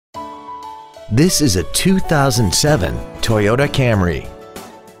This is a 2007 Toyota Camry.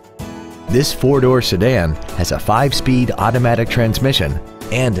 This four-door sedan has a 5-speed automatic transmission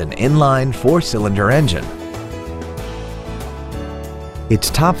and an inline 4-cylinder engine. Its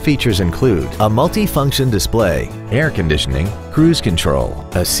top features include a multi-function display, air conditioning, cruise control,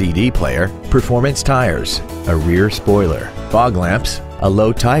 a CD player, performance tires, a rear spoiler, fog lamps, a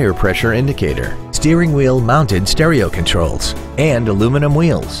low tire pressure indicator, steering wheel mounted stereo controls, and aluminum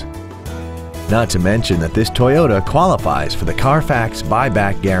wheels. Not to mention that this Toyota qualifies for the Carfax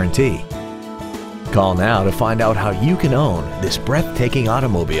buyback guarantee. Call now to find out how you can own this breathtaking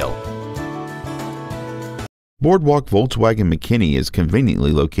automobile. Boardwalk Volkswagen McKinney is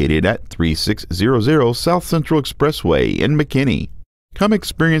conveniently located at 3600 South Central Expressway in McKinney. Come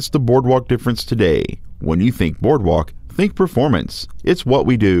experience the Boardwalk difference today. When you think Boardwalk, think performance. It's what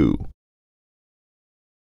we do.